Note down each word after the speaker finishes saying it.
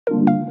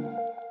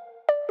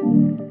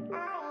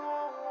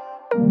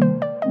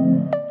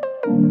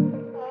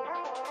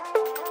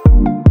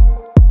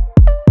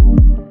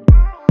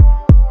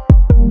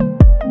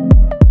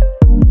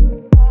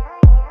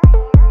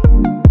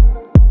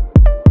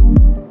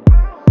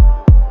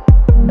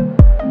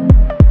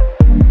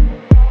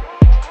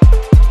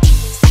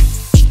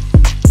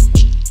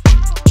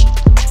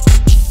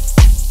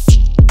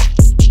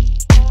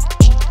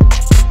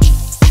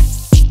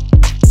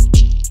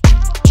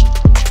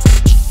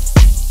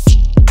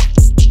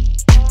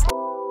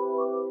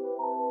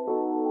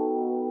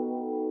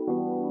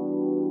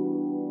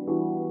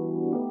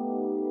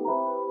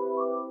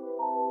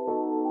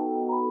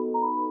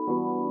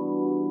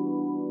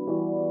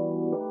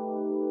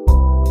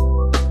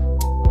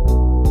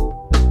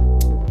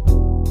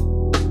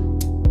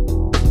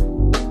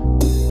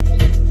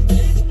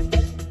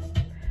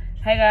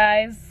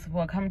guys,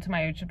 welcome to my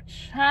YouTube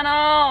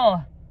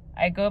channel.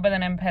 I go by the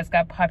name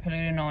Pesca,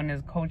 popularly known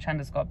as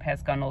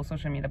Coach_Pesca on all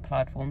social media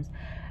platforms.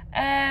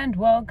 And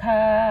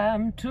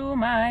welcome to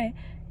my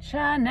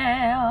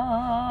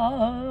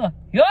channel.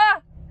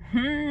 Yeah.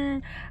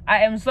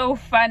 I am so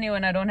funny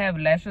when I don't have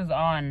lashes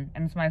on,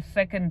 and it's my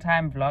second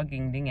time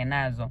vlogging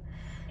dingenazo.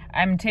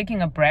 I'm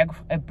taking a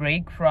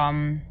break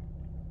from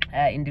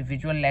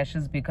individual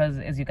lashes because,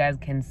 as you guys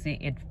can see,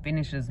 it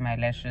finishes my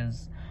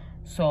lashes.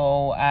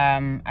 So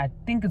I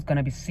think it's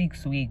gonna be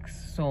 6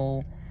 weeks,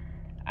 so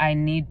I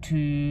need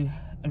to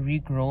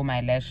regrow my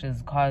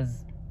lashes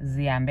because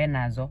zihambe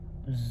nazo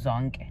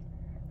zonke.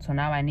 So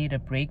now I need a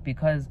break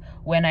because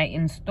when I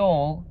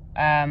install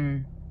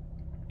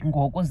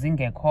ngoku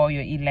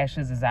zingekhoyo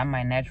ii-lashes are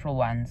my natural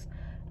ones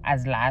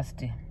as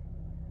last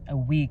a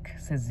week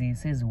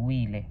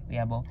seziwile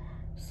uyabo.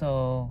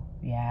 So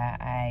yeah,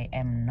 I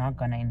am not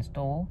gonna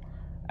install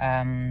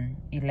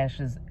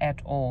eyelashes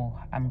at all.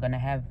 I'm gonna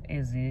have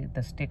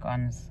the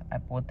stick-ons. I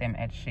bought them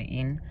at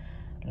Shein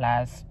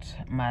last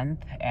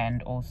month,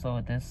 and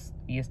also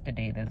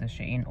yesterday there's a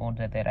Shein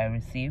order that I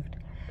received.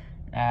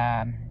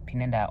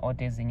 Pinenda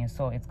orders in,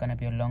 so it's gonna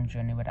be a long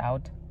journey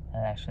without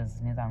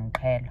lashes.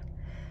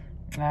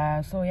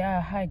 So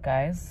yeah, hi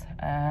guys.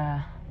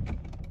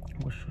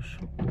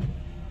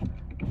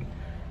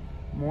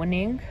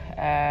 Morning.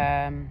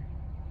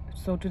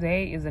 So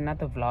today is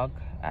another vlog.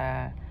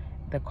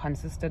 The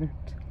consistent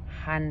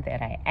hand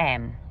that I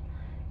am.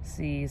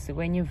 See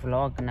when you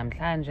vlog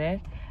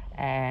namhlanje,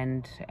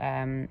 and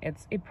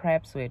it's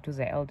preps way to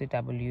the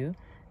LDW.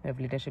 We have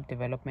Leadership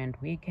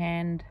Development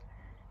Weekend.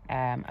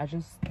 I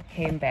just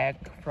came back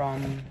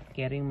from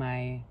getting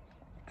my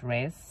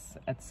dress.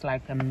 It's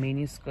like a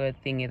mini skirt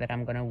thingy that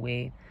I'm gonna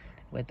wear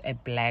with a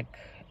black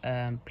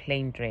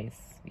plain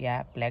dress.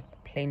 Yeah, black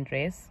plain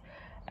dress.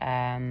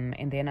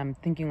 And then I'm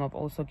thinking of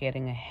also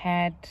getting a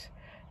hat,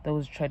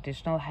 those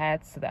traditional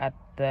hats that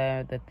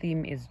the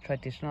theme is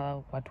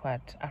traditional what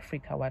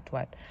Africa what.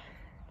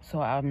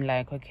 So I'm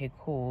like, okay,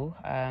 cool,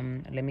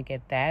 let me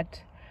get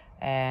that.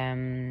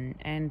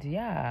 And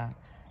yeah,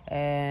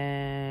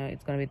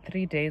 it's gonna be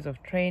 3 days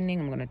of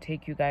training. I'm gonna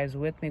take you guys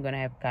with me. Gonna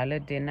have gala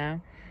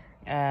dinner.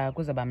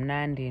 Kuzoba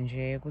mnandi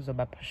nje,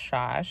 kuzoba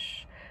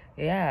pashash.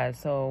 Yeah,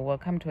 so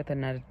welcome to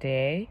another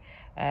day.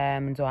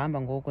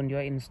 Nzohamba ngoku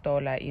ndiyo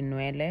installer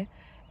inwele.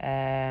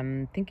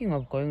 Thinking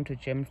of going to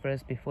gym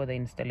first before the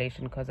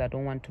installation because I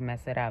don't want to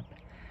mess it up.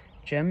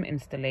 Gym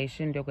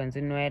installation ndiyokwenza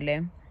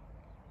inwele,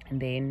 and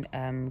then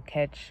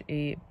catch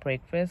a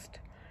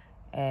breakfast.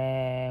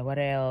 What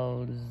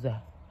else?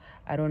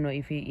 I don't know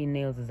if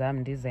nails zam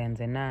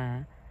ndizenze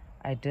na.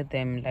 I did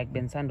them like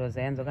bensando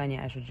zenzo kanye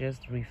I should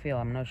just refill.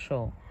 I'm not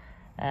sure.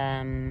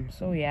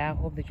 So yeah, I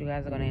hope that you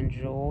guys are gonna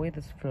enjoy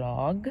this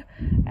vlog.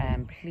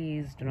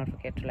 Please do not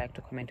forget to like,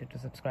 to comment, and to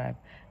subscribe.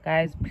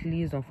 Guys,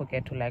 please don't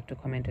forget to like, to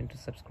comment, and to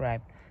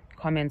subscribe.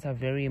 Comments are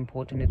very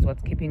important. It's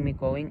what's keeping me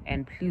going.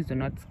 And please do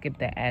not skip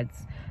the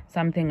ads.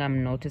 Something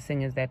I'm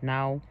noticing is that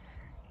now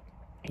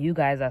you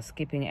guys are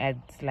skipping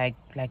ads like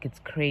it's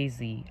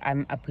crazy.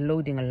 I'm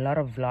uploading a lot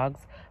of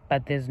vlogs,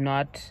 but there's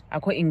not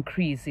a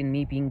increase in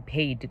me being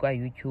paid by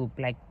YouTube.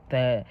 Like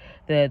the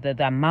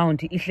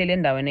amount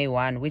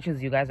which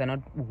is you guys are not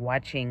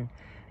watching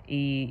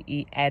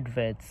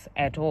adverts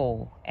at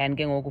all. And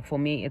for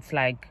me, it's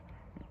like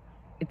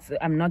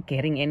I'm not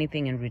getting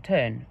anything in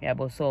return. Yeah,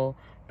 but so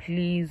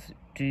please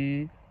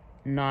do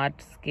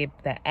not skip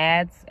the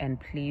ads, and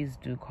please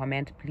do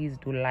comment, please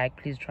do like,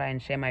 please try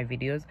and share my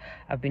videos.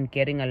 I've been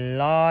getting a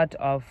lot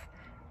of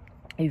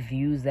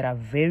views that are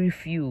very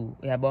few,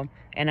 yeah,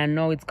 and I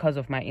know it's because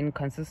of my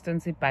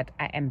inconsistency, but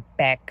I am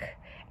back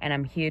and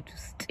I'm here to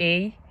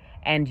stay,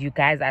 and you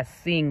guys are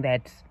seeing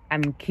that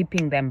I'm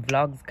keeping them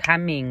vlogs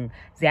coming.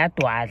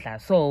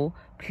 So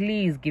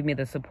please give me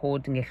the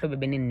support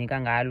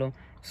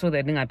so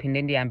that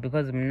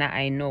because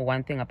I know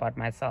one thing about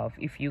myself: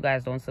 if you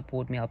guys don't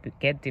support me, I'll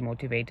get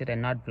demotivated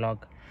and not vlog.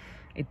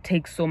 It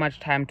takes so much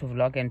time to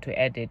vlog and to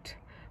edit.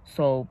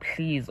 So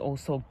please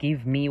also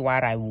give me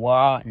what I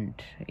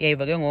want.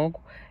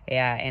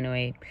 Yeah,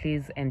 anyway,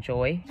 please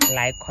enjoy,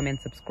 like, comment,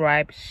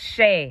 subscribe,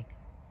 share,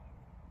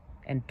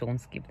 and don't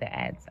skip the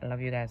ads. I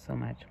love you guys so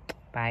much.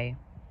 Bye.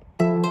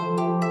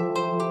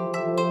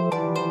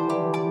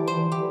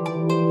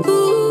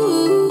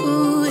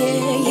 Ooh, yeah,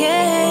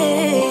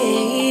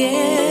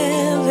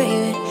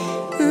 baby.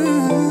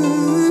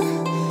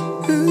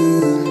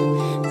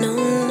 No.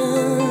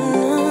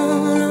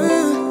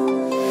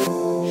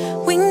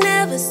 We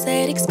never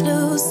said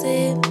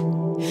exclusive.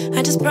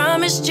 I just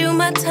promised you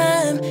my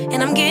time,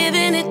 and I'm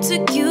giving it to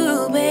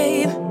you,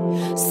 babe.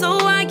 So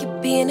why you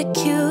being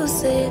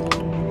accusing?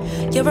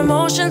 Your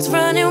emotions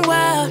running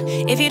wild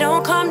if you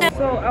don't calm down.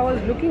 So I was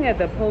looking at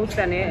the post,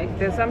 and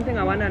there's something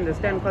I want to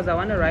understand because I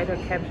want to write a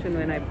caption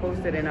when I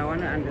post it, and I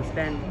want to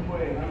understand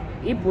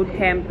boot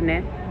camp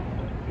ne,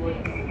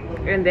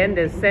 and then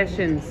there's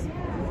sessions.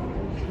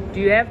 Do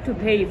you have to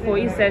pay for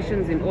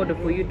sessions in order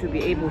for you to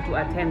be able to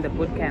attend the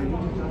boot camp?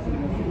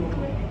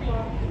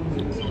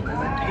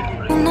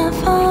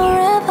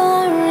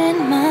 Forever in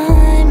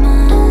my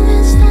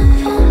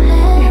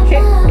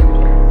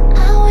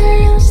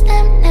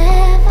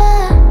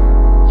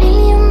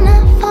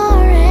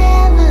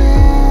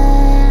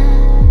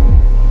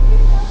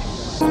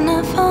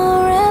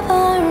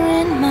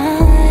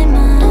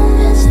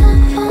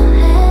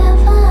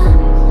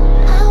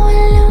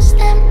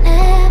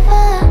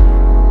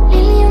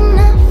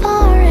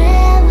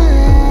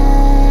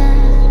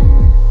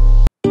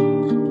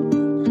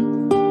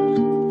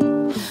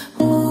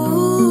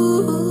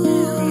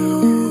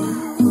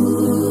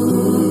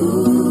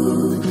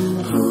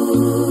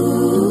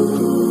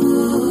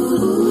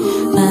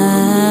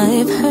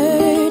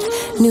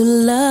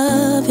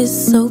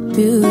is so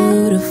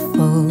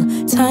beautiful.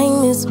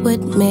 Time is what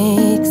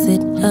makes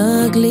it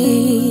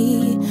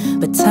ugly.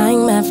 But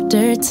time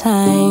after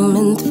time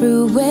and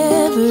through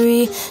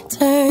every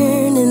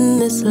turn in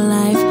this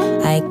life,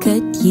 I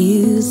could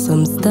use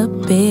some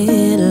stability.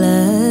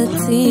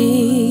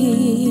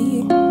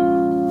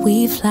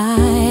 We fly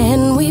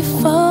and we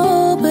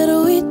fall, but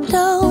we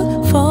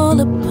don't fall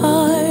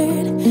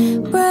apart.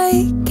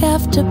 Break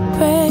after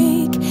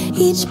break,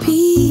 each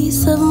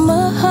piece of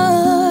my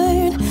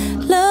heart.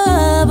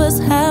 Lovers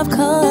have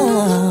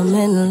come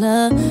and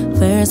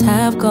lovers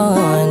have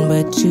gone,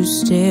 but you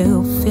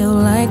still feel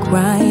like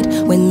right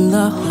when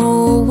the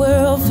whole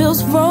world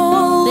feels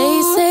wrong.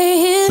 They say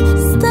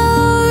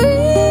history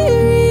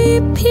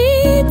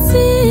repeats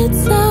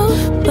itself,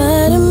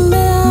 but a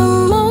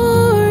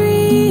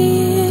memory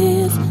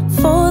is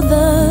for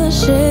the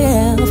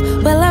shelf.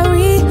 Well, I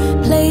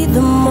replay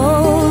the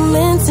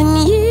moments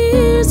and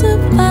years of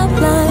our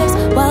lives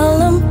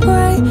while I'm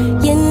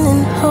praying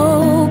and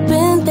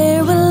hoping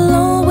there will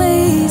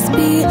always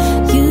be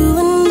you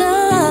and I.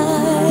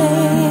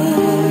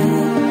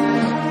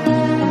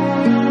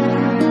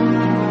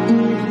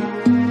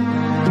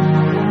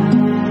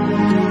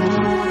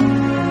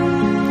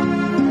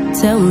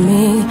 Tell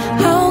me,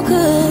 how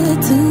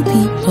could two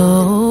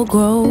people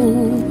grow,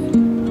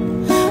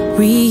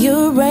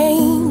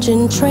 rearrange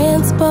and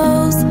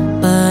transpose,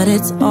 but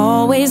it's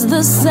always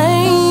the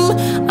same?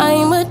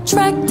 I'm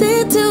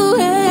attracted to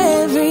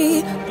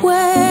every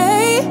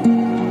way.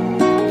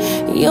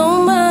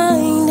 Your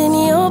mind and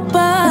your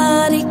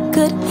body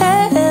could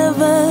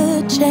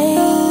ever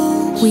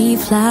change. We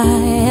fly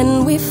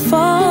and we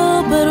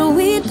fall, but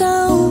we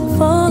don't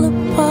fall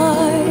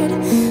apart.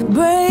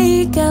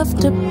 Break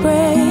after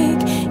break,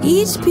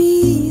 each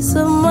piece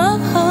of my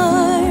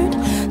heart.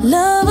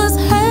 Lovers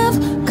have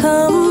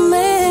come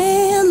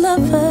and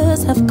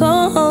lovers have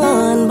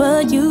gone,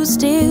 but you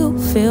still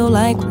feel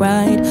like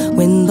right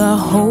when the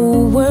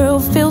whole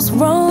world feels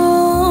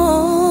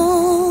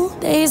wrong.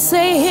 They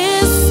say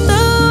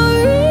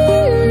history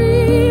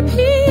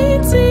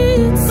repeats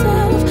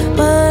itself,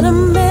 but a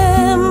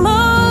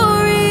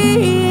memory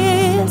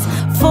is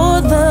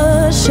for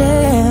the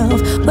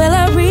shelf. Well,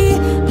 I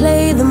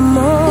replay the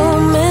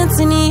moments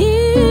and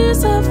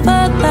years of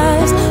our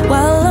lives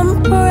while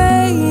I'm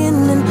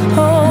praying and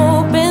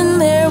hoping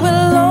there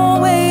will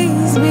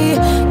always be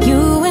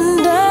you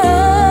and I.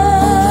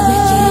 Over the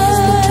years,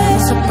 the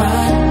troubles are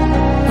brought,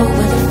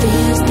 over the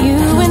fears, the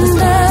you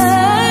and I,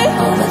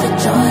 over the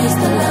joys,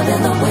 the love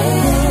and the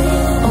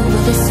wind, over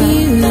the sea,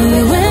 you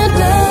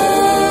and I,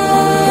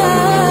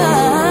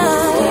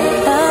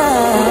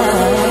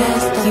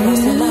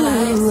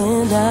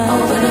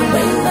 over the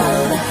rainbow,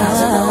 the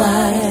house of the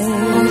wise,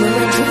 over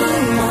the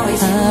dream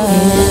always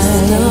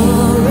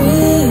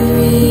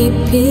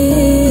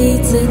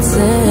repeats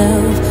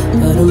itself,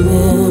 but a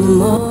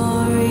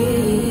memory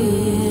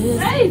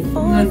is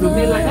for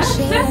the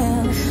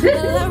shelf.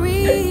 Well, I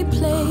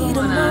replay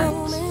the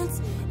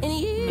moments and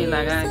years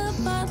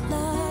of our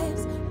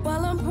lives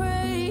while I'm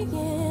praying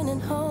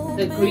and hoping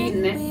The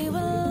green, we will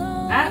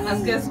always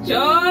Asker's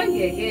joy,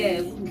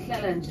 yeah,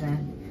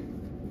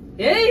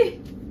 hey,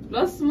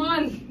 lo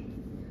small,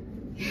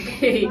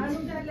 hey,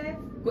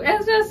 go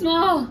extra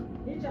small,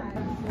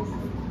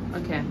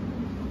 okay.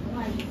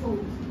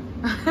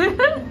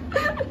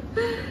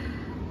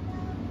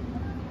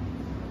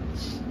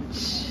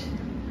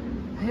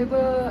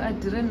 I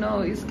didn't know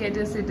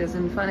Iskete City is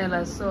in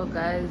Fanela, so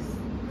guys,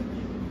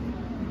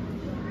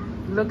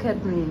 look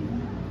at me.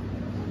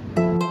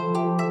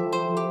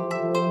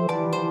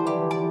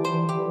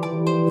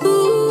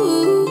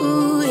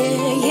 ooh,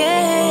 yeah,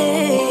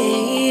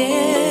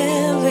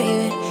 yeah,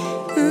 baby.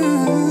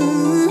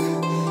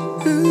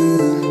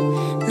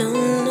 No,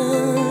 no,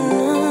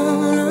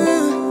 no.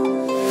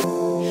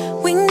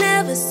 We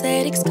never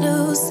said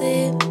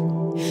exclusive.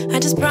 I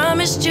just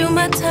promised you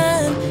my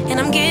time, and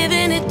I'm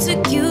giving it to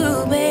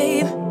you,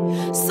 babe.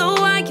 So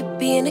why you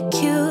being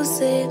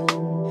accusive?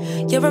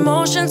 Your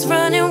emotions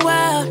running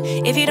wild.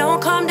 If you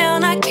don't calm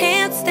down, I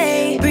can't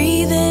stay.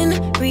 Breathe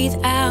in, breathe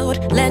out.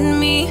 Let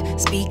me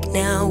speak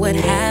now. What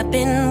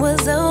happened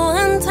was a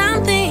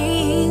one-time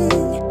thing.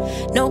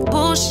 No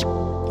bullshit,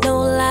 no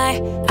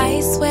lie.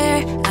 I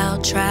swear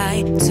I'll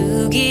try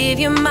to give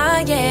you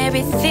my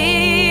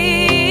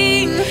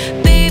everything.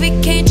 Baby,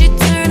 can't you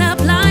turn a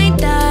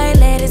blind eye?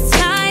 Let it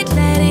slide,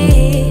 let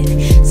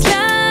it slide.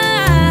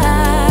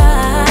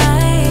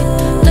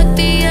 Look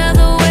the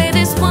other way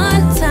this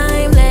one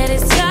time. Let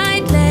it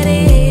slide, let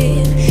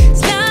it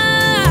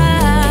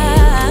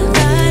slide.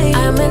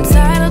 I'm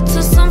entitled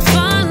to some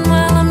fun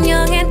while I'm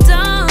young and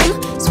dumb.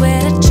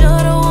 Swear that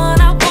you're the one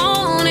I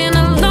want in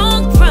the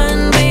long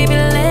run. Baby,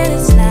 let it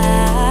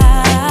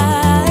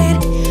slide.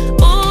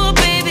 Oh,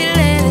 baby,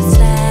 let it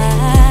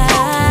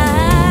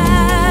slide.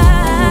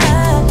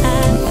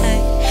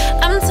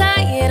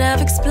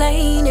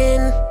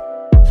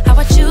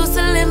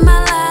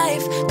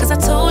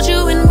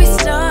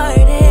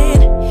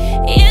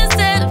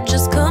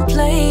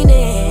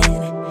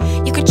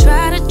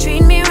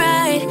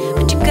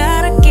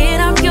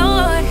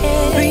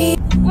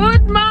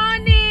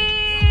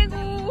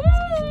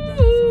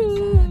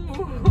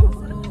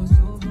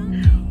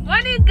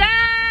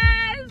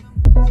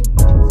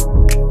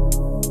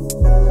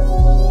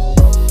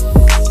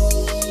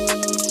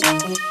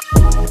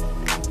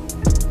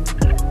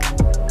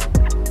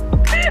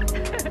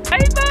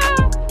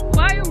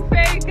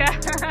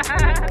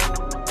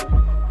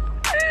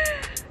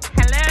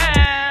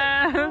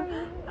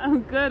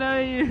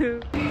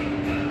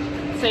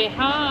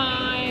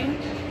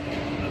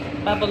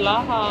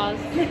 Tabulahas.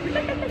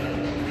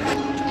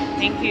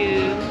 Thank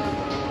you.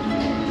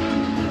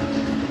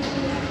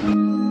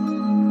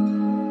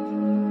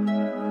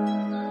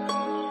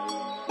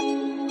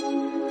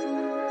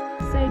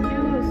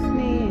 Seduce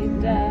me,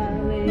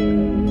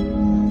 darling.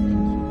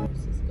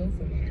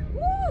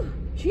 Woo!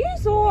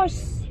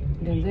 Jesus!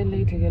 Ndenze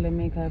late ke le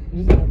makeup.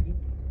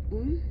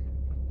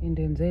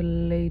 Ndenze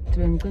late.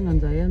 Bengicinga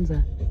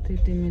ngizayenza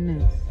 30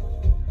 minutes.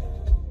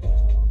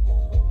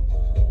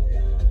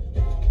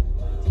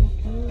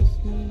 Seduce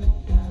me,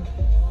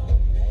 darling.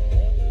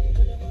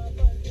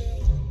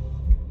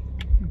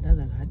 That's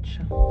a hot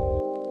shot.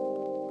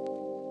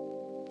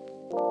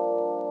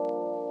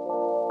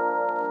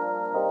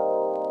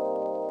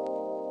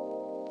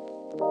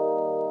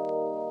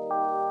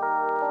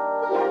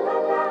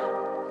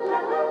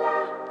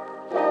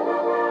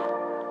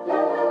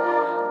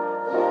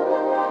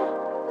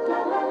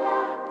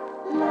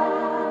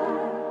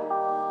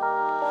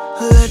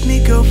 Let me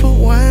go for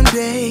one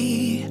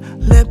day,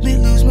 let me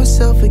lose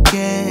myself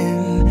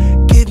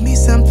again. Give me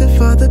something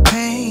for the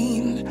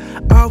pain,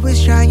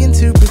 always trying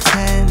to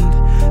pretend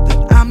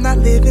that I'm not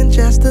living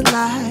just a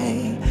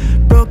lie.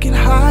 Broken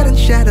heart and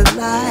shattered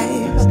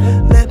lives.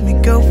 Let me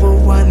go for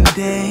one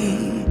day,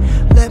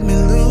 let me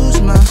lose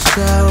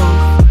myself.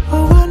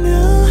 Oh, I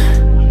knew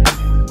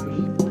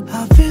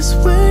how this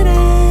would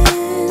end.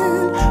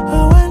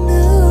 Oh, I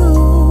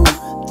knew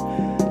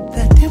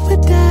that it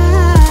would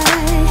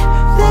die,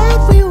 that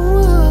we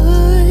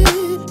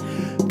would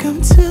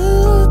come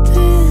to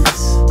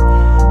this,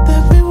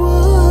 that we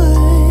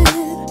would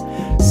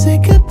say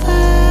goodbye.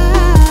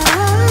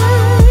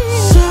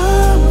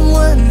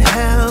 Someone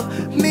help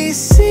me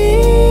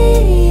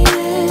see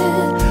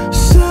it.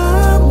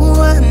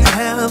 Someone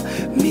help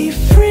me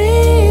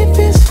free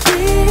this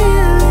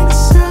feeling.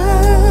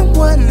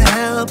 Someone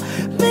help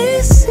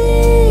me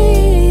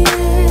see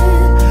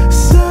it.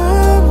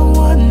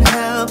 Someone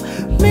help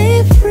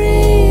me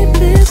free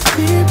this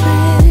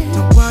feeling.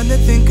 Don't wanna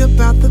think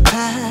about the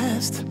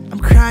past, I'm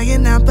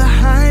crying out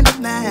behind a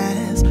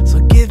mask. So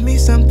give me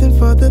something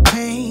for the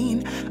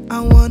pain,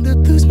 I wanna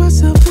lose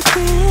myself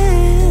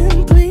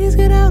again. Please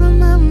get out of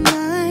my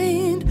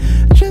mind,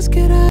 just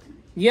get out.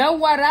 Yo,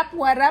 what up,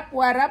 what up,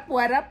 what up,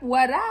 what up,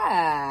 what up?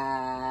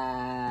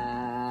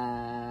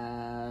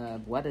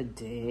 What a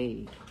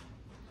day.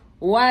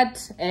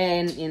 What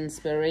an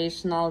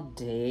inspirational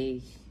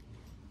day.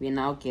 We're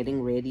now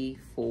getting ready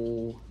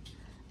for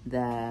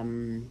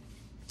the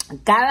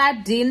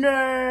gala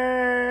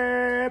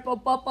dinner. Po,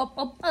 po, po,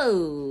 po, po.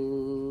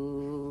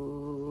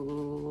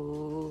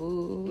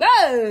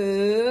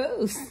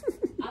 Whoa.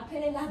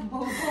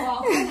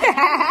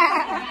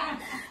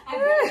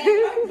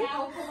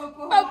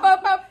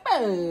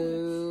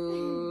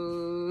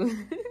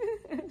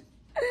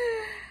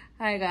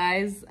 Hi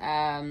guys,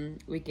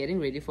 we're getting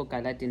ready for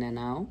gala dinner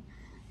now.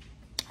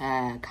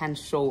 I can't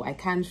show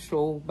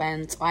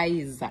when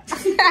twice.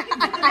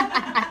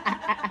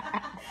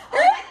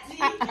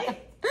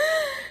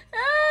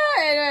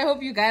 Anyway, I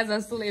hope you guys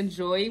are still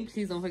enjoying.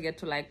 Please don't forget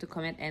to like, to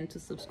comment, and to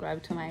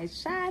subscribe to my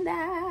channel.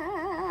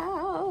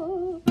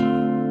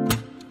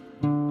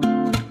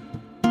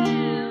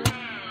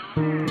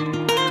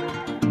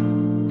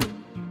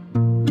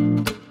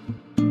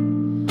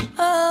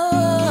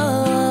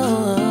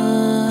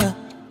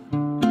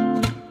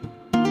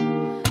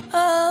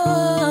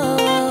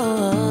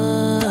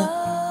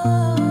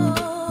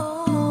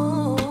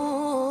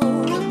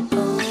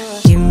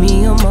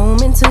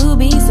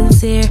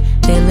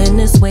 Feeling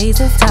this way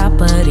since top of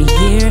the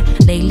year.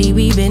 Lately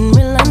we've been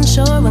real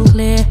unsure,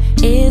 unclear.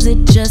 Is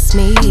it just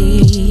me?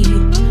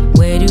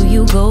 Where do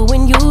you go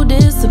when you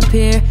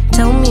disappear?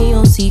 Tell me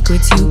your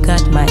secrets, you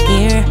got my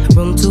ear.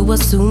 Room to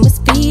assume it's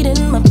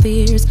feeding my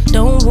fears.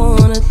 Don't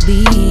wanna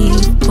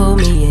leave, pull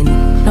me in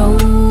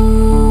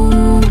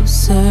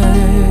closer.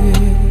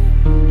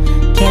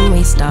 Can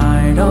we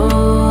start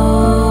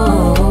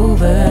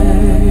over?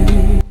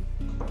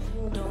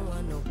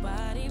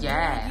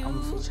 Yeah,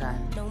 I'm so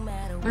trying.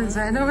 When's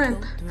I know it?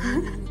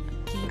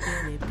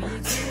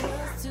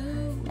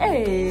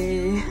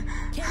 Hey.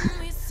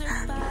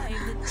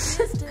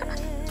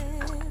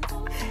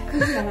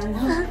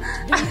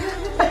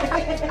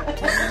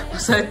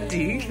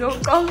 Sedih kok.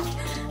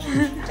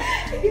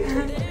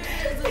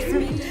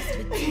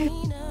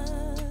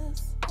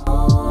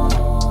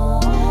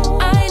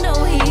 I know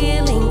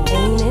healing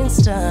ain't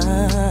instant,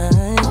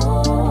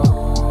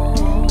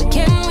 but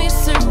can we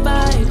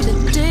survive the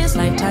this?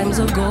 Lifetimes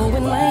are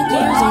going like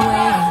years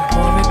away.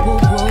 More it will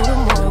grow the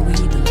more we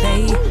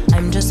delay.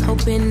 I'm just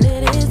hoping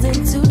it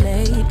isn't too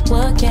late.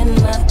 What can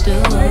I do?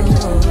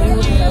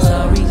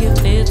 Sorry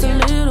if it's a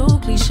little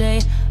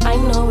cliche. I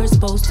know we're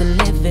supposed to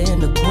live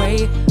in a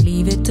gray.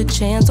 Leave it to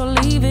chance or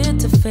leave it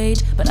to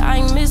fate. But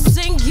I'm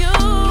missing you.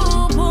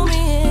 Pull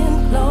me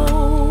in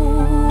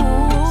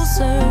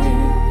closer.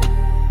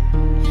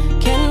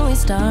 Can we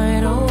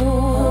start over?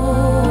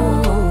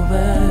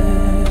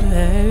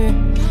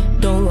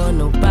 Don't want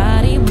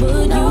nobody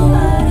but you.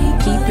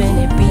 Keeping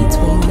it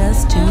between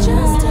us two. No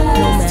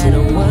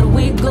matter what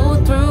we go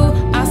through,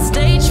 I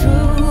stay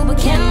true. But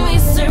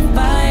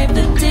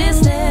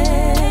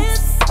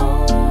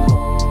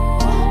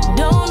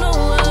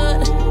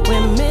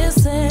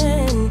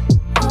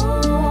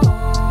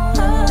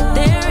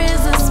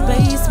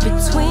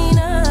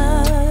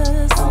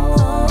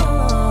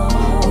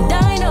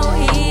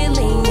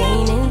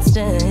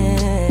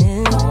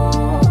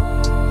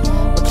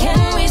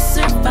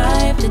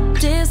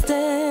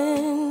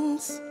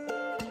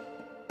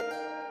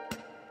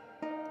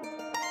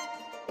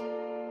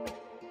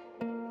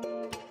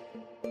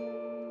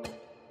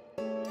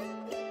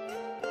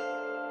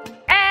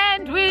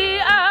and we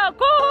are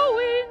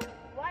going.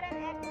 What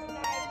an epic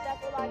night,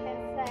 that's all I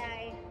can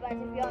say. But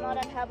if you're not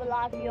at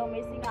Herbalife, you're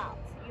missing out.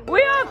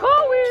 We are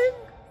going.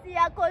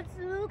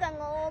 Siyakosuka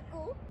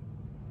ngoku.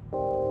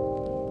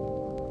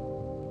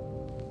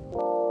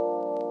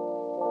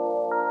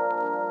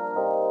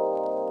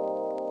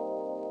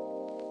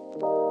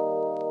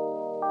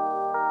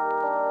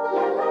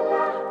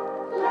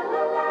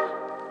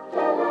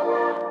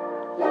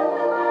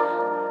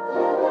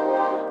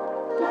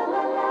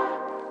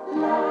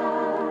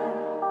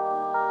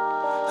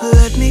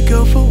 Let me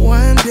go for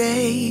one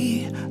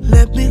day,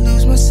 let me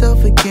lose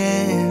myself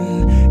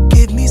again.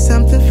 Give me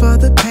something for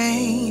the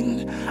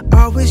pain,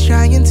 always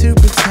trying to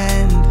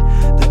pretend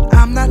that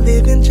I'm not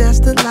living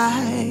just a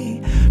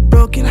lie.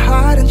 Broken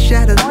heart and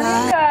shattered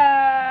life.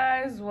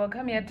 Guys,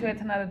 welcome here to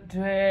another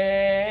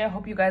day. I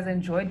hope you guys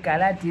enjoyed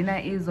gala dinner.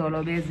 Is all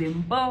over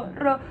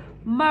Zimboro.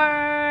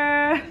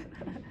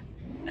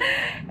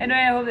 Anyway,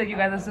 I hope that you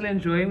guys are still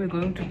enjoying. We're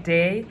going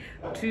today.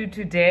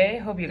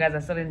 Hope you guys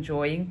are still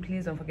enjoying.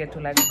 Please don't forget to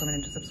like, comment,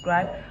 and to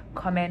subscribe.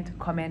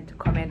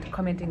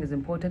 Commenting is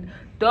important.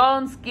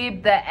 Don't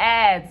skip the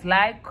ads.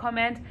 Like,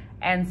 comment,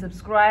 and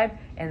subscribe.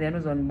 And then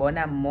we're on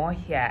Bona more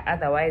here.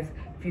 Otherwise,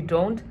 if you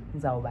don't,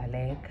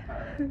 Zawbalek.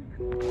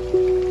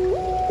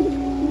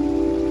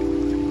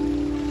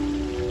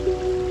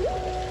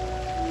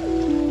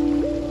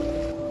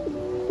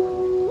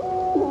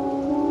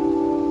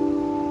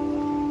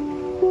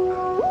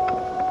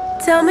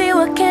 Tell me,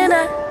 what can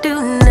I do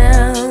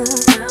now?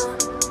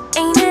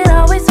 Ain't it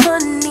always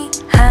funny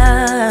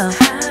how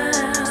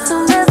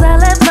soon as I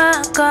let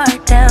my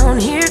guard down,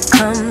 here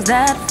comes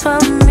that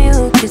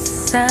familiar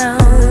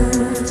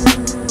sound.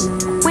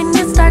 When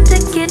you start to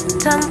get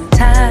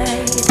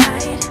tongue-tied,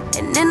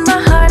 and in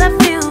my heart I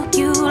feel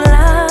you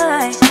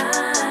lie.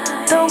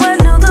 Though I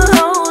knew the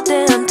whole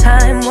damn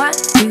time, why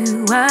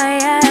do I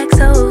act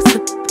so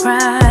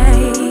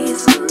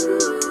surprised?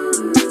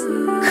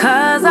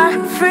 'Cause our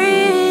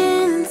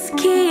friends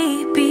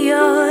keep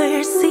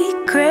your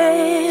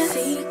secrets,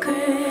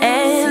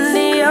 and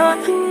your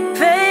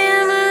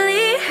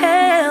family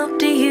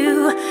helped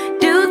you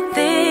do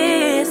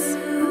this.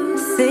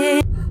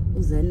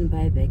 Zen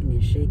buy back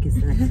and shake his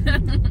head.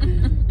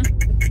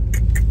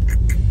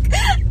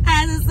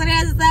 As a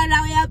serious son,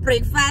 now we have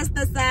breakfast,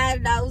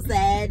 son, now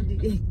Zen.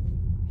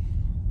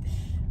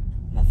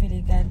 My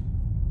feeling can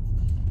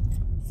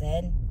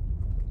Zen.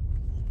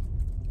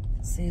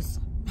 Sis.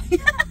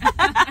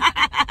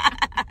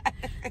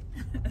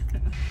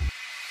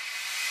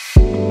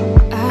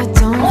 I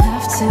don't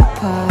have to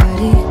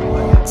party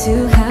to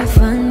have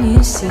fun,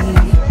 you see.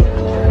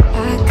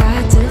 I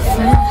got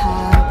different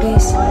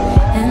hobbies,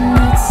 and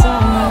that's all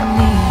I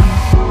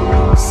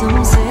need.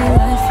 Some say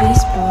life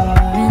is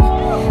boring,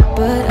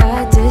 but I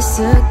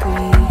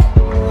disagree.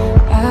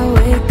 I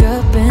wake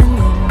up and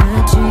live my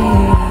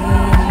dream.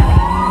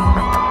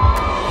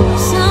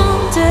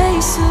 Someday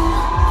soon,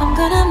 I'm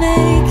gonna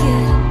make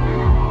it.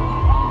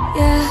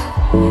 Yeah,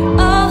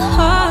 all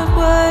hard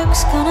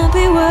work's gonna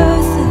be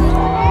worth it.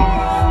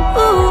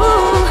 Ooh,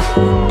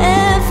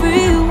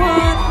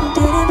 everyone who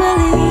didn't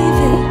believe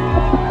it,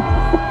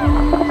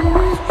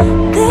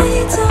 they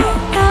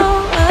don't know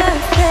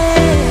worth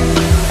it.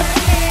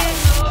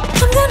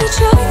 I'm gonna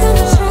try.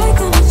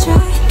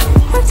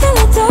 Work till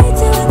I die,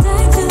 till I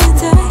die, till I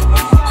die.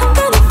 I'm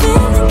gonna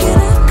fail and get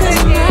up, 'cause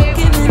I'm not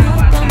giving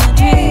up on my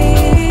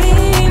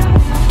dream.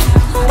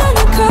 I'm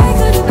gonna cry.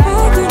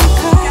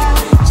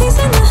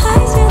 Chasing the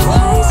highs, yeah, the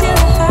highs, yeah,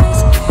 the highs.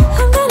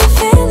 I'm gonna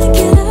fail and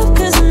get up,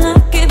 'cause I'm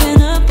not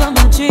giving up on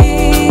my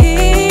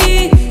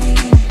dream.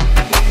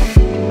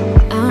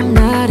 I'm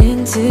not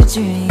into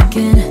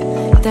drinking,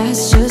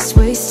 that's just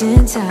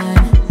wasting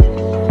time.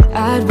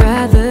 I'd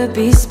rather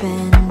be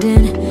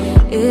spending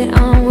it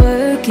on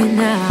working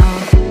out.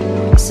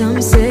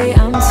 Some say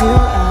I'm too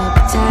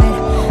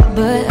uptight,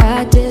 but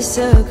I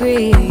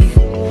disagree.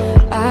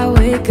 I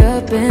wake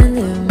up and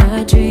live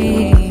my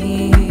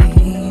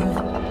dream.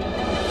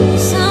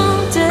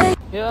 Someday.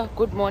 Yeah,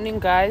 good morning,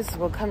 guys.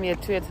 Welcome here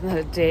to yet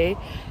another day.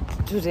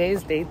 Today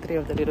is day 3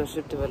 of the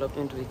Leadership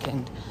Development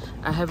Weekend.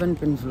 I haven't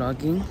been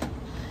vlogging,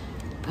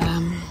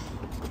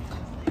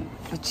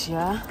 but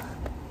yeah,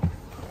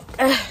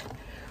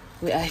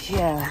 we are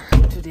here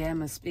today.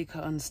 I'm a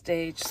speaker on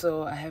stage,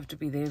 so I have to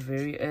be there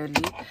very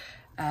early.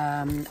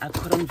 I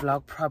couldn't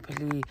vlog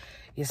properly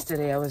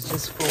yesterday. I was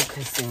just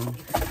focusing.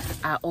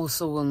 I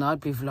also will not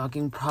be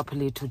vlogging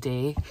properly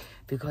today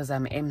because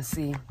I'm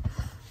MC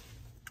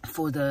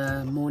for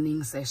the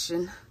morning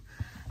session.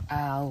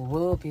 I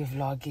will be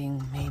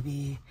vlogging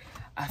maybe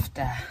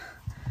after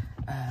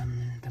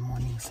the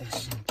morning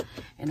session.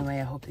 Anyway,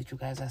 I hope that you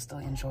guys are still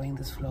enjoying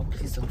this vlog.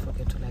 Please don't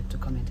forget to like, to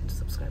comment, and to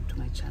subscribe to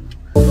my channel.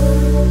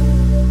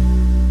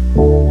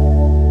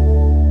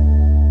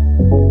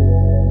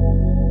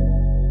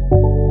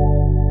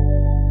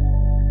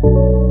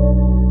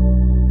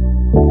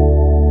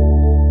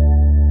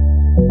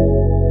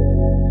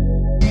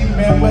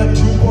 Member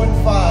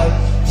 2.5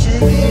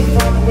 Judy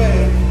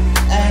Frankwell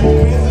and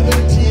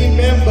President team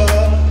member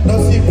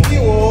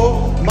Nosipiwo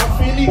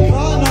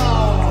Mafilikana.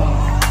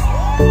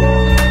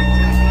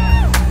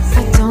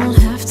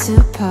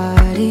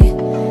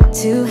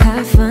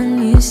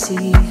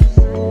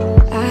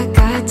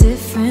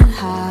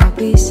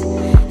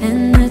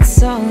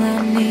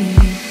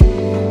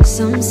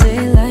 Some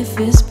say life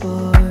is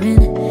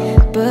boring,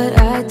 but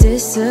I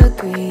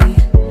disagree.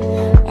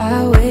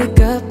 I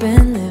wake up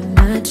and live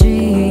my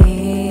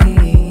dream.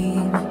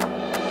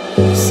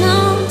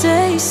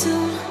 Someday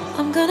soon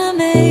I'm gonna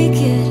make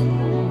it.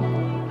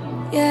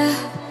 Yeah.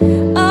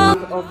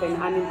 Of an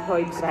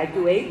unemployed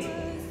graduate.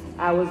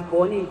 I was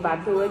born in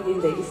Butterworth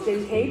in the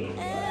Eastern Cape,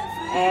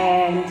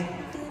 and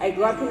I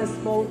grew up in a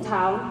small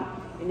town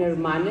in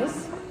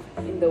Hermanus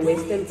in the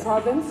Western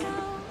Province.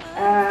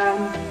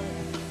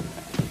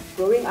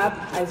 Growing up,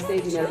 I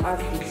stayed in an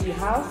RCT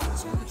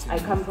house. I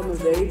come from a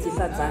very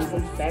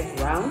disadvantaged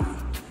background.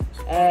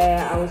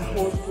 I was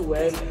forced to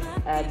work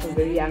at a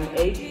very young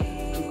age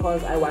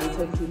because I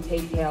wanted to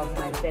take care of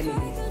my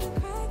family.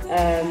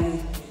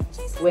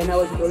 When I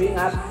was growing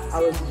up,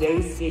 I was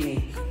very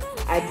skinny.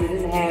 I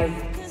didn't have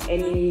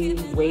any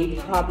weight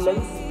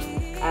problems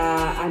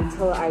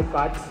until I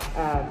got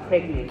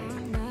pregnant.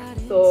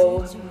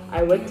 So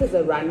I worked as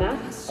a runner,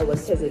 I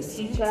worked as a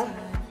teacher,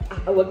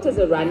 I worked as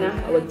a runner,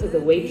 I worked as a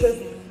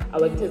waitress, I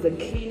worked as a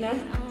cleaner.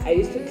 I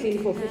used to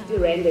clean for 50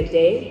 Rand a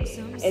day,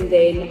 and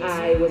then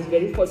I was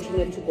very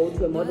fortunate to go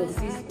to a Model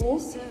C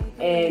school,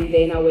 and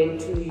then I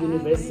went to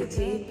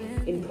university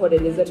in Port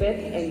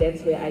Elizabeth, and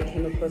that's where I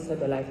came across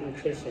Herbalife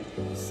Nutrition.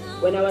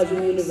 When I was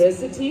in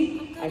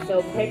university, I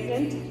fell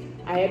pregnant.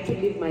 I had to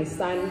leave my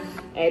son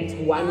at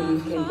 1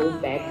 week and go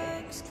back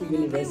to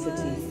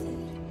university.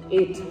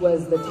 It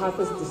was the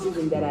toughest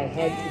decision that I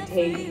had to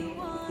take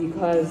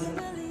because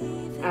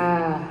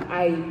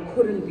I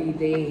couldn't be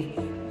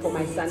there for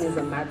my son as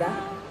a mother.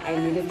 I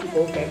needed to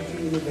go back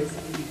to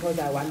university because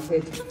I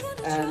wanted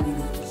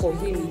for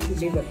him to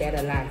live a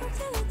better life.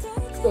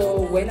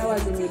 So when I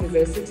was in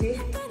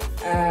university,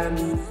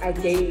 I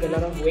gained a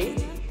lot of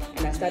weight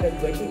and I started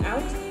working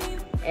out,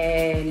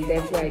 and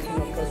that's why I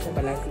came across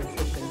Herbalife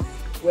Nutrition.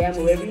 Where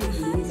I'm wearing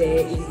blue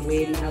there is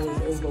when I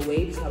was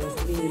overweight. I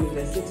was in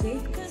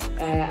university.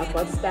 I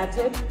got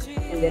started,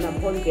 and then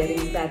upon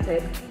getting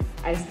started,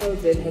 I still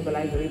did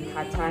Herbalife very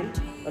part-time,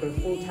 but a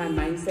full-time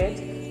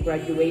mindset.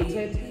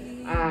 Graduated,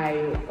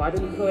 I got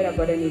employed, I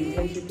got an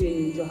internship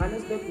in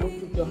Johannesburg, moved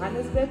to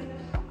Johannesburg.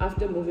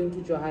 After moving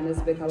to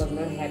Johannesburg, I was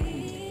not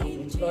happy to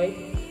be employed.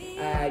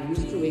 I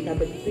used to wake up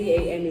at 3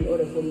 a.m. in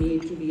order for me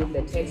to be in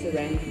the taxi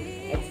rank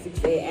at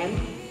 6 a.m.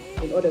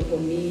 in order for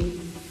me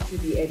to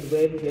be at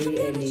work very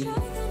early.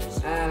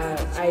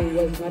 I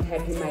was not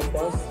happy. My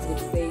boss would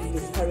say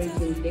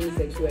discouraging things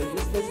that you are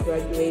useless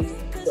graduate.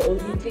 The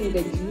only thing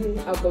that you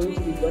are going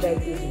to be good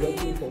at is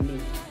working for me.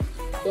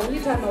 The only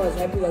time I was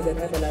happy was at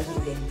Herbalife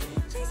event.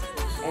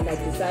 And I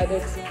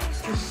decided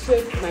to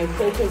shift my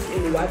focus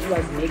in what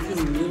was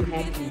making me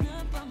happy.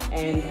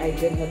 And I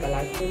did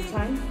Herbalife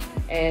full-time.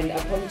 And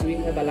upon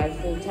doing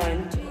Herbalife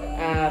full-time,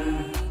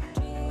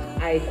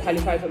 I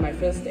qualified for my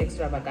first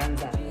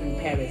extravaganza in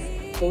Paris.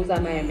 Those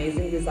are my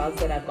amazing results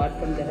that I got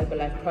from the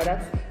Herbalife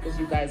products. As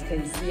you guys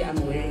can see, I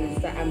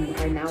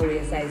now wear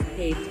a size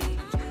 8.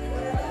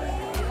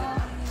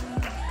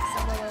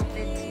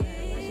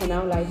 So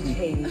now life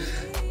changed.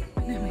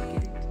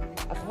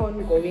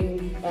 Upon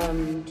going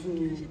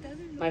to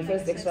my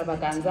first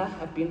extravaganza,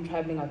 I've been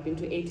traveling, I've been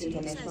to 8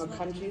 international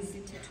countries.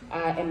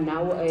 I am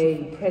now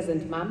a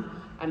present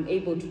mom. I'm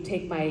able to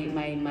take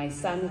my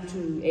son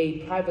to a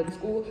private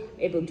school,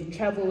 able to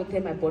travel with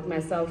him. I bought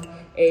myself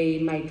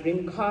my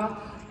dream car,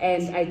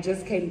 and I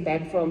just came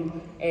back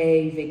from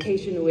a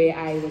vacation where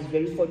I was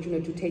very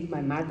fortunate to take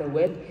my mother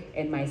with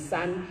and my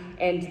son,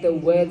 and the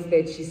words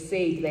that she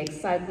said, the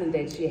excitement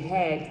that she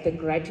had, the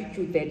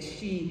gratitude that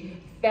she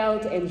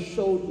felt and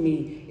showed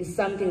me is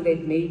something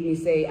that made me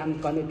say, I'm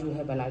gonna do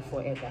Herbalife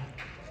forever.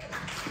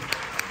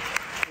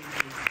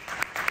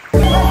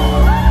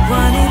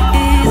 Want it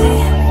easy,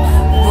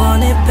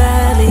 want it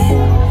badly,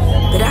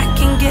 but I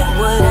can get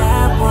what I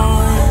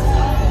want.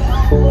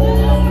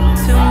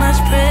 Too much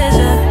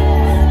pressure,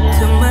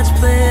 too much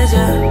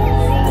pleasure,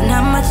 but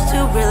not much to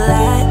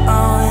rely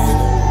on.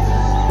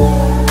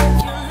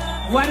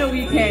 What a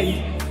weekend!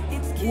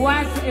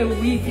 What a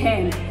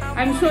weekend!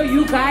 I'm sure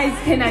you guys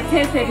can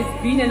attest that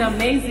it's been an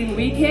amazing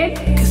weekend.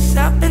 Cause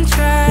I've been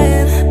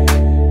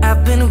trying,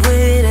 I've been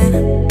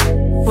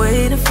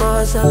waiting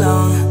for so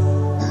long.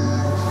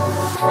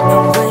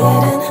 I'm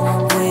waiting.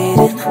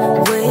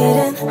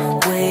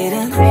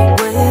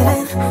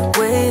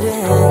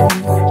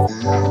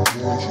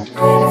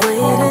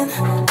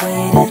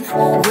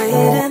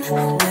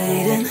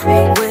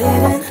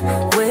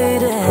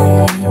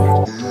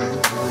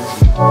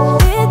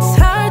 It's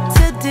hard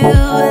to do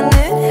and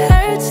it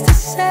hurts to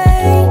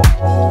say,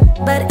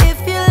 but if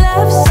you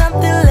love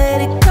something,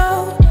 let it go.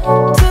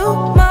 Do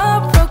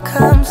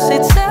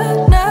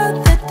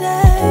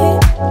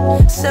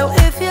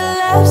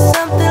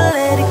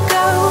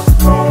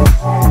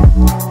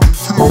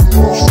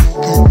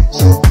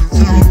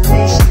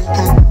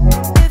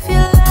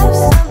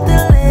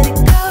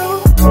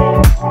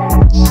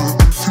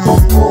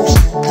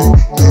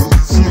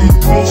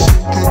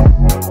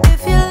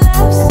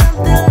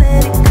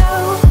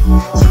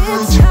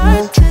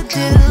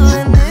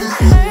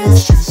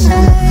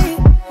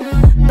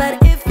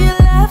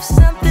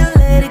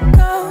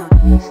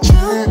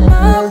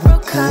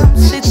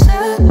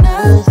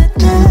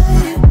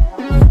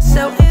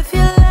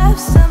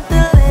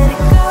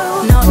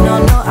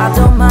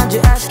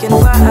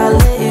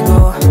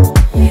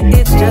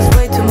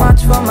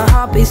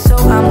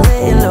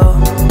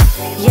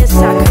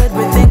wish I could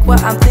rethink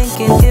what I'm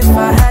thinking if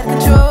I had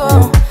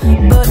control,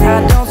 but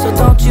I don't, so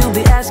don't you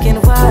be asking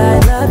why I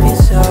love you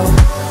so.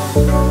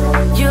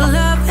 Your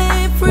love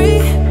ain't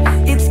free,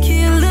 it's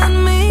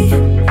killing me.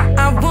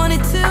 I want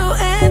it to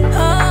end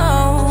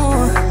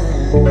all,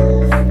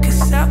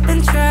 'cause I've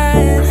been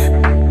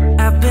trying,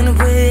 I've been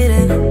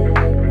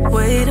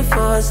waiting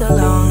for so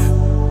long.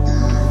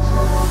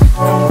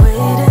 I'm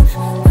waiting,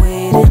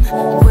 waiting,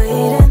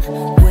 waiting,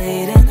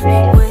 waiting,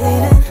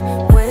 waiting,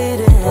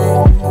 waiting,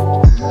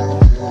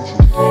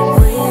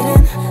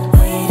 waiting,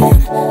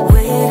 waiting,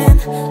 waiting,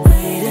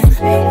 waiting,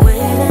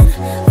 waiting,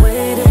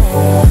 waiting.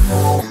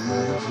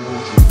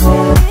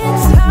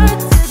 It's hard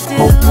to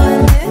do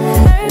and it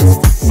hurts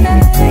to say,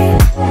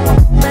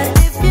 but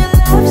if you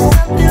love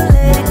something,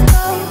 let it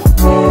go.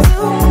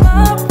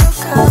 Tomorrow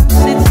comes,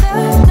 it's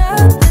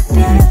another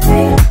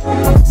day.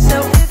 So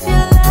if you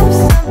love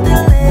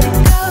something, let it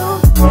go.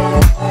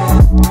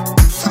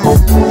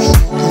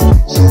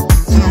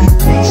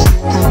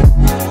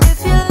 If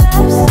you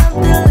love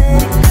something,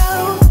 let it go.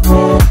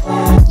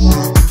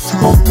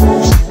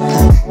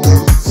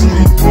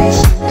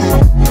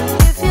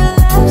 If you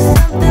love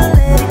something,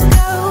 let it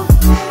go.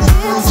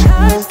 It's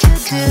hard to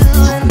do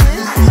and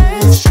it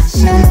hurts to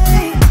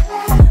say,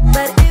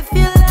 but if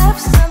you love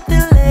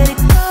something, let it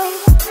go.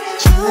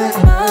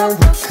 Tomorrow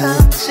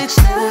comes, it's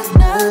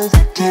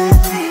another day.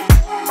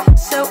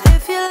 So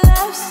if you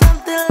love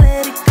something,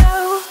 let it go.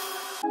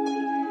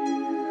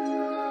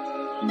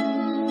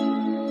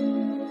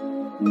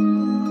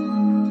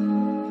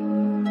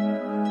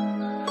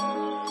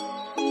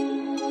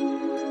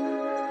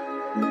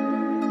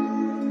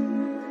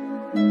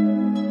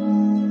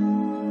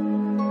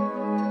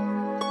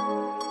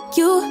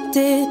 You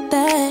did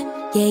that,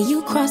 yeah,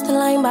 you crossed the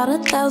line about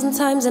 1,000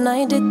 times and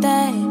I did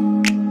that.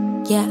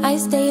 Yeah, I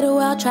stayed a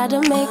while, tried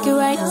to make it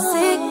right.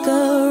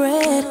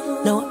 Cigarette,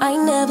 no, I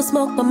never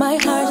smoked, but my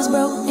heart is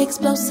broke,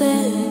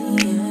 explosive.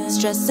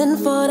 Stressing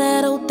for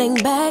that old thing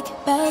back.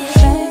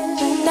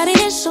 That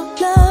initial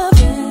love,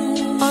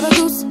 all the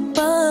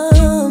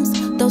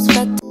goosebumps, those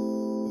fat.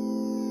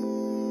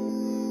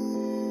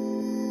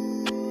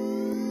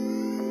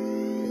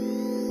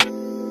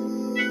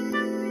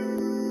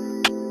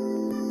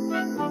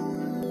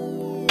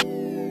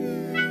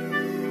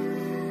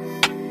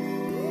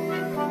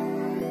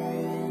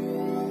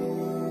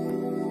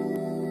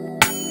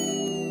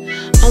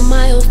 On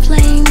my old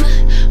flame,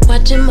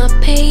 watching my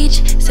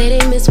page, say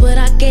they miss what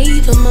I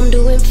gave them. I'm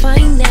doing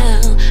fine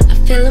now, I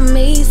feel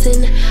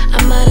amazing,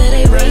 I'm out of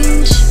their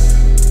range.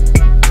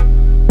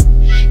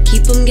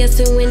 Keep them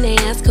guessing when they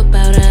ask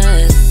about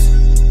us.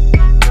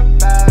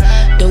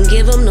 Don't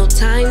give them no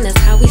time, that's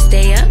how we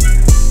stay up.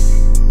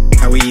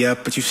 How we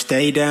up, but you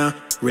stay down.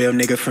 Real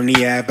nigga from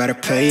the ad, better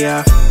play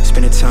out.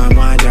 Spending time,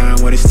 wind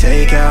down, what is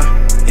takeout.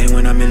 And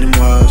when I'm in them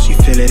walls, you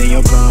feel it in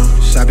your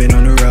bones. I've been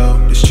on the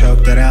road, this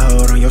choke that I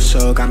hold on your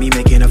soul got me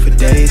making up for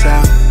days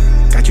out.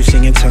 Got you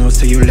singing tones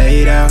till you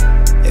laid out.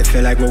 It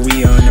feel like what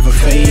we on never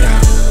fade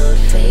out.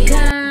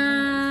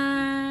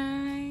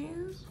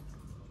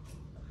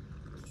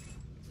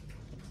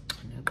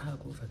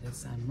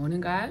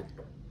 Morning, guys.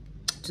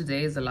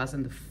 Today is the last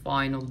and the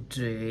final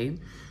day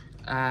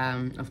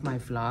of my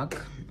vlog.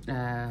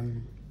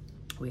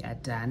 We are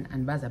done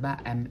and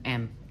bazaba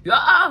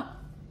yeah!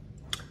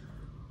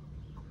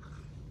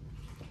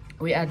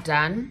 We are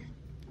done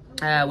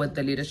with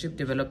the leadership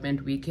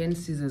development weekend.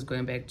 Caesar is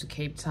going back to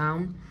Cape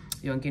Town.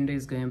 Yonkindo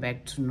is going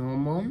back to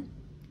normal.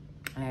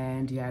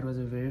 And yeah, it was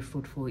a very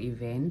fruitful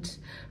event,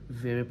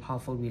 very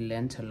powerful. We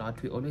learned a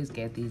lot. We always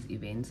get these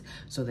events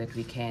so that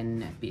we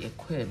can be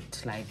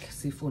equipped, like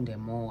sifunde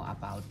more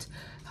about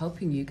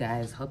helping you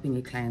guys, helping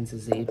your clients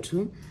as they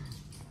too.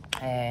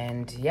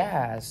 And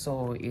yeah,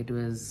 so it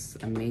was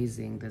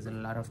amazing. There's a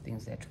lot of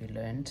things that we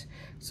learned.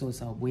 So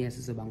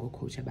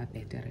coach about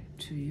better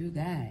to you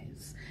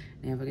guys.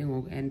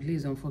 And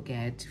please don't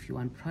forget, if you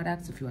want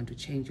products, if you want to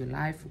change your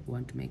life, if you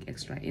want to make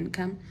extra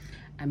income,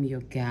 I'm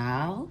your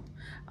gal.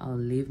 I'll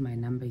leave my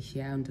number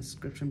here in the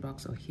description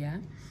box or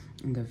here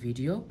in the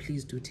video.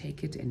 Please do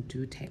take it and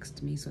do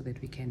text me so that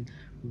we can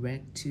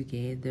work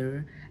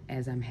together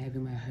as I'm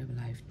having my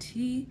Herbalife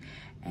tea.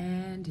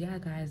 And yeah,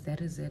 guys, that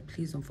is it.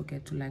 Please don't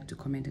forget to like, to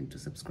comment, and to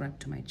subscribe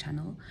to my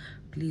channel.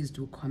 Please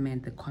do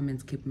comment. The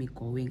comments keep me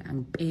going.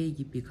 I'm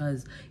paying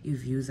because if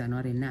views are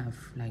not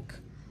enough, like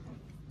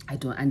I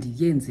don't, and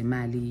yenzi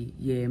mali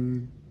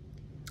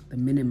the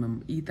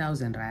minimum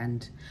 8,000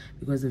 rand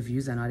because the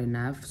views are not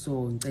enough.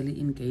 So daily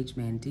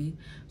engagement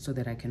so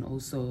that I can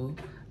also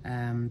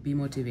be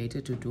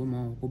motivated to do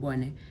more.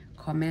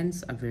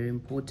 Comments are very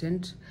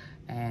important,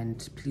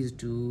 and please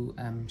do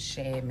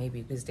share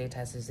maybe this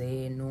data says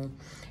no,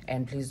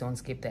 and please don't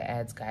skip the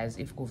ads, guys.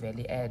 If you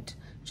really ad,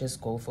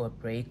 just go for a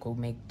break, go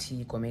make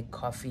tea, go make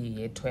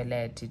coffee,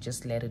 toilet,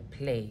 just let it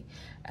play.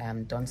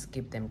 Don't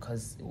skip them,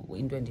 because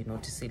in 20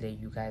 notice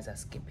you guys are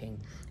skipping,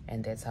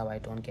 and that's how I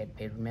don't get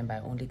paid. Remember, I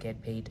only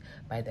get paid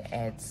by the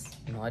ads,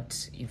 not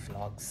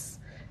vlogs.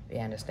 You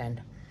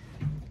understand?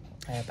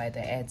 by the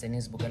ads and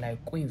izibukela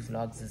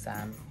kwi-vlogs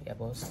zam,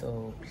 yabo.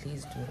 So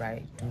please do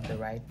the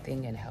right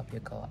thing and help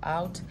your girl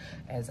out,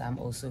 as I'm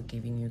also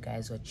giving you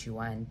guys what you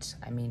want.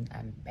 I mean,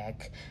 I'm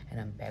back, and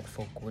I'm back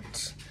for good,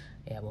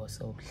 yabo.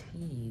 So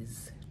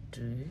please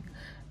do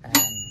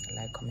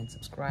like, comment,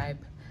 subscribe,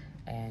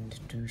 and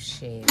do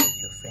share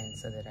with your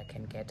friends so that I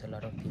can get a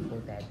lot of people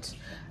that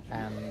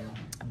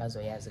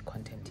abazoyazi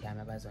content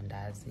yami,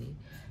 abazondazi.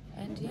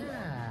 And yeah,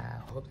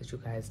 I hope that you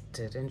guys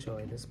did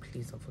enjoy this.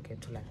 Please don't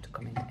forget to like, to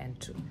comment, and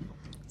to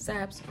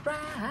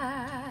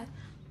subscribe.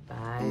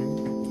 Bye.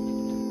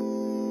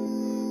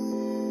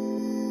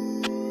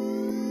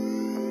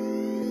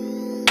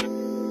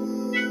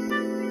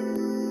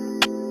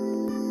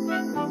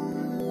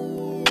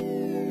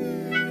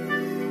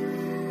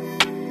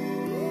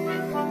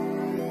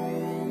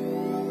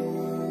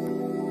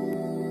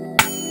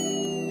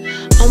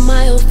 On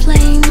my old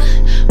flame,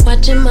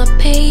 watching my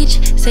page,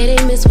 say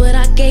they miss what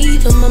I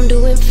gave them. I'm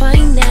doing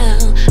fine now,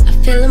 I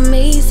feel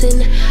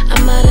amazing,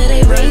 I'm out of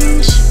their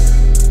range.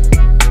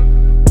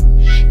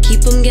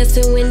 Keep them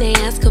guessing when they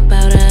ask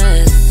about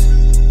us.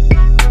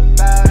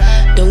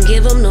 Don't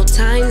give them no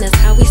time, that's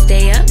how we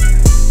stay up.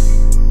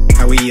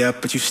 How we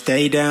up, but you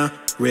stay down.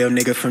 Real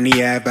nigga from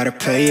the app, about to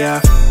pay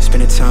off.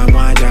 Spending time,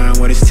 wind down,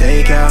 what is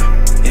takeout.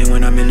 And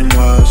when I'm in them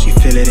walls, you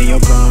feel it in your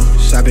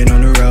bones. I've been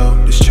on the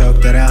road, this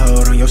choke that I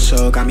hold on your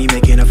soul got me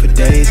making up for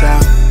days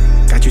out.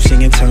 Got you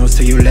singing tones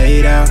till you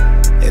laid out.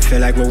 It feel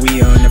like what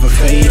we on never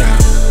fade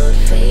out.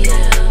 Fade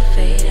out,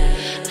 fade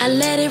out. I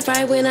let it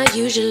ride when I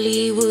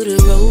usually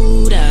would've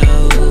rolled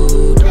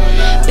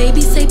out.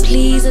 Baby, say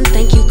please and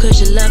thank you, cause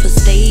your lover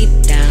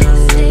stayed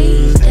down.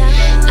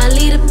 I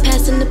leave the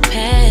past in the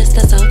past,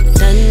 that's all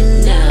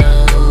done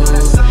now.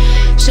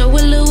 Show a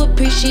little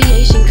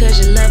appreciation, cause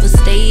your lover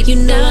stayed. You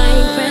know I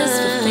ain't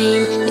pressed for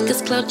fame.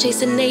 Niggas clout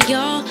chasing, they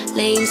all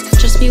lames.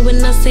 Trust me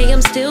when I say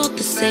I'm still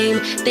the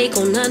same. They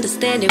gon'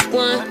 understand it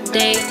one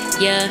day,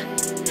 yeah,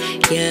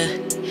 yeah.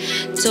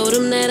 Told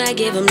him that I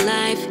gave him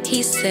life,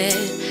 he said,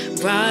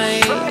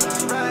 right.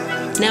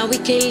 Now we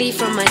can't leave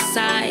from my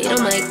side, oh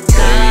my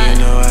God.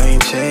 You know I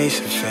ain't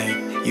chasing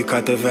fame. You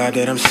caught the vibe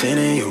that I'm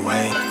sending your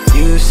way.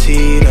 You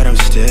see that I'm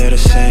still the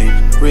same.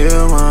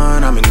 Real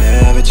one, I'ma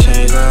never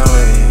change my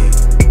way.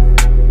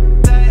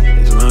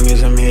 As long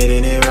as I'm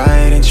hitting it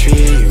right and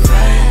treating you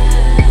right.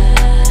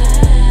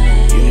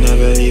 You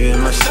never leaving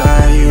my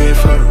side, you in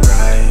for the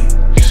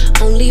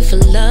ride. Only for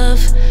love,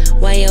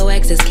 why your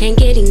exes can't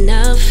get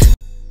enough.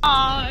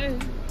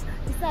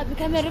 Sabi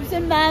ka meron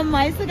siya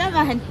mama, isa ka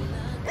man.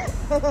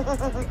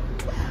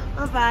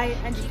 Bye-bye,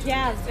 and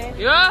Jazz.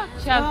 Yo,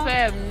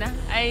 Chafem,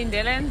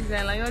 ayindele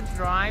ndlela yo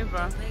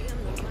driver.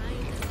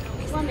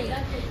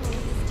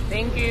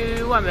 Thank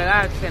you, uhambe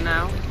kahle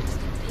now.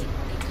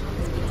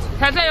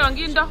 Thatha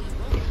yonke into.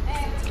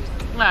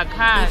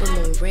 Ungakhali. Even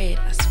on red,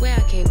 I swear I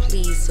can't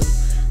please them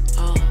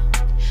all.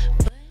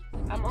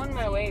 I'm on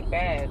my way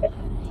back.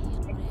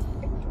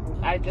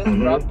 I just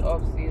dropped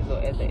off Caesar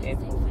at the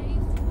airport.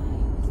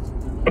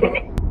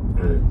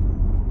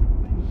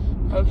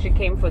 Hope she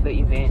came for the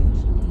event.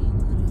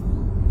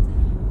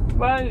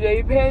 But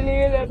they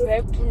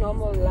back to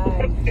normal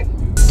life.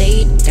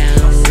 Stay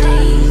down,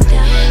 stay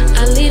down.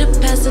 I leave the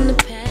past in the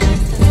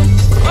past.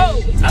 Oh!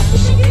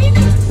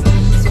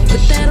 So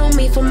put that on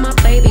me for my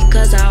baby,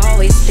 cause I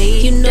always stay.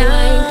 You know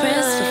I ain't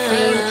pressed for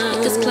fame.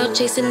 Niggas clout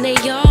chasing, they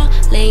all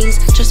lames.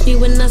 Trust me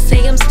when I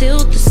say I'm still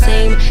the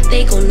same.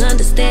 They gon'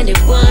 understand it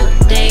one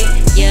day,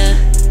 yeah,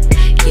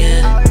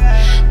 yeah.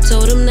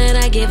 Told him that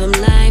I gave him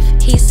life,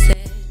 he said.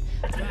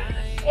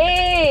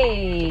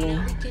 Hey!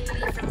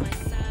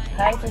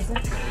 Hi, Sissy.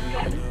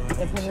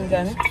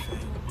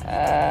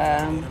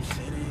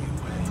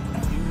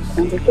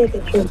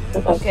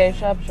 Okay,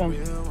 sharp.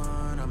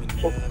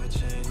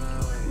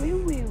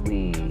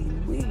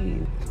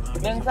 Wee.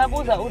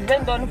 Bengisabuza udle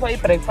ntoni for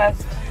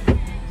breakfast?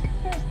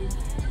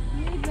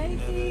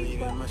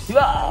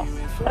 Yeah,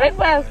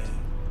 breakfast.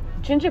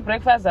 Change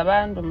breakfast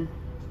abantu.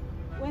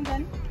 When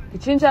then?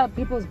 Change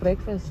people's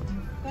breakfast.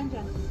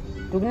 Kanjani?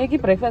 Ukunika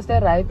breakfast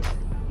right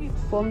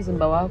for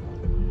umzimba wakho.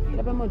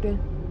 Lapha emotweni.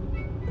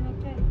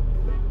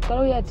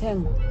 Kalo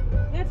uyathenga.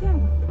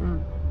 Uyathenga?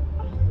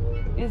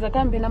 Iza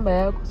kambi number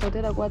yakho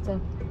sotela ku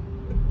WhatsApp.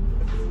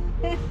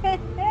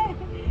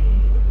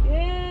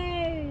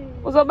 Yay!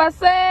 Uzoba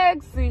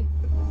sexy.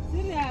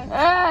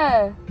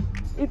 Serious?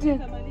 Ithi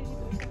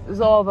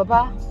zova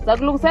pha.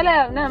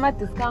 Zakulungiselela nama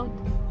discount.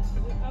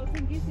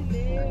 Awuthengisi le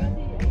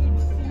yathi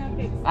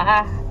ayini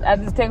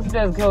Azithengi into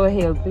ezikho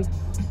healthy.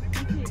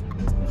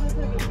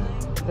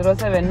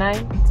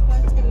 079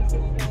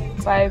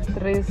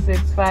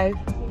 5365.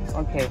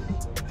 Okay.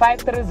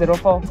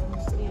 5304.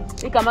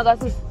 Igama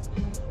kasisi.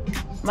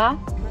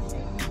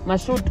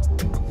 Mashoot.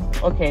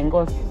 Okay,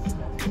 Ngosi.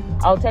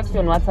 I'll text you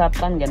on WhatsApp.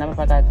 Can ngena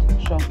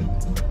phakathi. Sure.